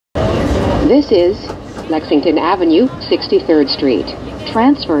This is Lexington Avenue, 63rd Street.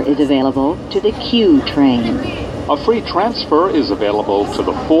 Transfer is available to the Q train. A free transfer is available to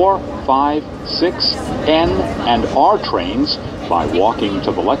the 4, 5, 6, N, and R trains by walking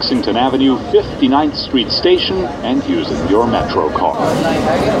to the Lexington Avenue 59th Street station and using your Metro card.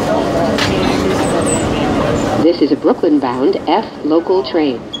 This is a Brooklyn-bound F local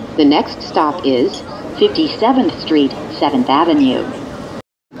train. The next stop is 57th Street, 7th Avenue.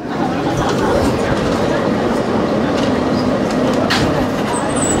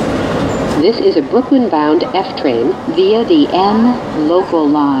 This is a Brooklyn-bound F train via the N local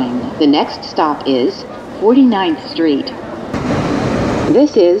line. The next stop is 49th Street.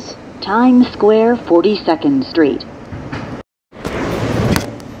 This is Times Square, 42nd Street.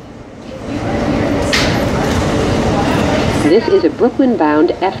 This is a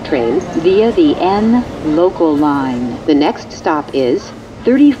Brooklyn-bound F train via the N local line. The next stop is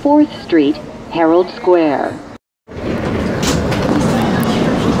 34th Street, Herald Square.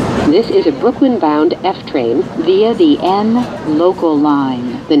 This is a Brooklyn-bound F train via the N local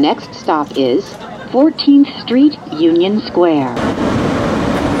line. The next stop is 14th Street, Union Square.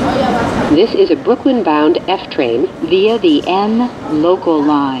 This is a Brooklyn-bound F train via the N local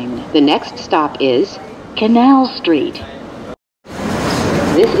line. The next stop is Canal Street.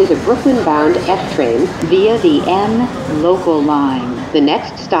 This is a Brooklyn-bound F train via the N local line. The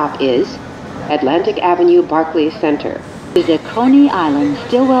next stop is Atlantic Avenue-Barclays Center. This is a Coney Island,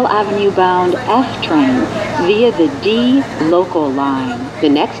 Stillwell Avenue-bound F train via the D local line. The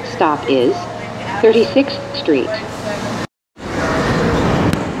next stop is 36th Street.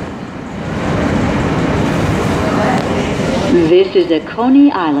 This is a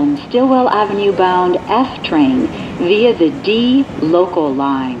Coney Island, Stillwell Avenue-bound F train via the D local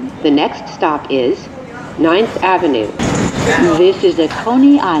line. The next stop is 9th Avenue. This is a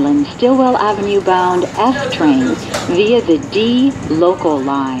Coney Island, Stillwell Avenue-bound F train via the D local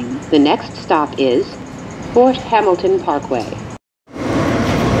line. The next stop is Fort Hamilton Parkway.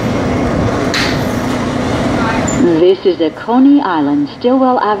 This is a Coney Island,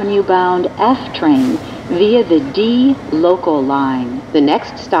 Stillwell Avenue-bound F train via the D local line. The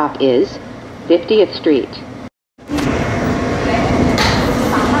next stop is 50th Street.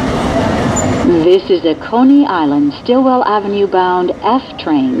 This is a Coney Island, Stillwell Avenue-bound F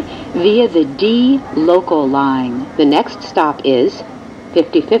train via the D local line. The next stop is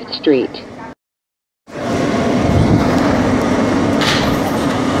 55th Street.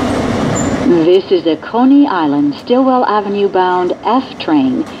 This is a Coney Island, Stillwell Avenue-bound F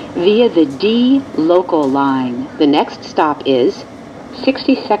train via the D local line. The next stop is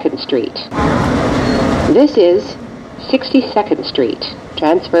 62nd Street. This is 62nd Street.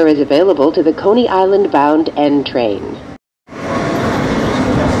 Transfer is available to the Coney Island-bound N train.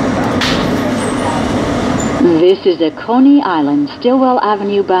 This is a Coney Island, Stillwell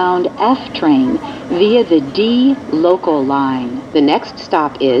Avenue-bound F train via the D local line. The next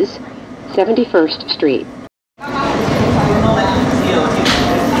stop is 71st Street.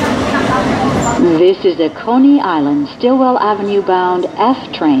 This is a Coney Island, Stillwell Avenue-bound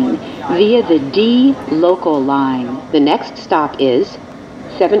F train via the D local line. The next stop is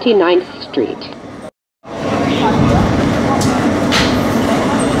 79th Street.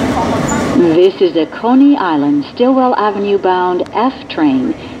 This is a Coney Island, Stillwell Avenue-bound F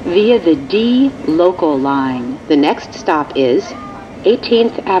train via the D local line. The next stop is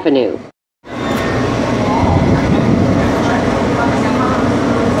 18th Avenue.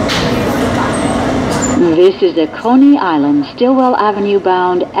 This is a Coney Island, Stillwell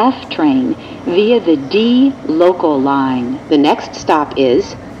Avenue-bound F train via the D local line. The next stop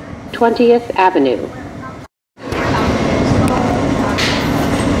is 20th Avenue.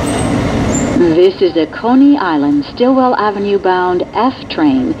 This is a Coney Island, Stillwell Avenue-bound F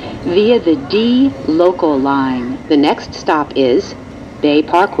train via the D local line. The next stop is Bay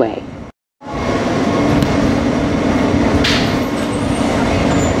Parkway.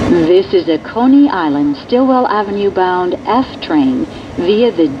 This is a Coney Island, Stillwell Avenue-bound F train via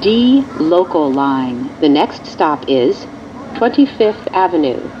the D local line. The next stop is 25th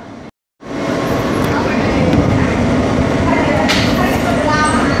Avenue.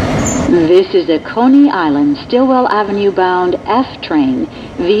 This is a Coney Island, Stillwell Avenue-bound F train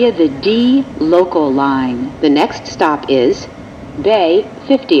via the D local line. The next stop is Bay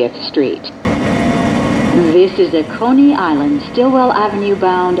 50th Street. This is a Coney Island, Stillwell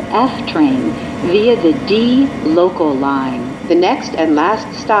Avenue-bound F train via the D local line. The next and last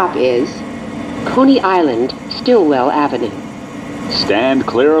stop is Coney Island, Stillwell Avenue. Stand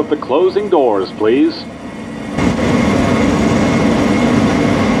clear of the closing doors, please.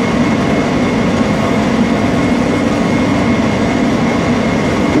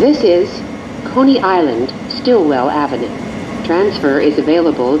 This is Coney Island, Stillwell Avenue. Transfer is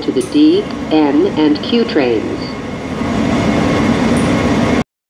available to the D, N, and Q trains.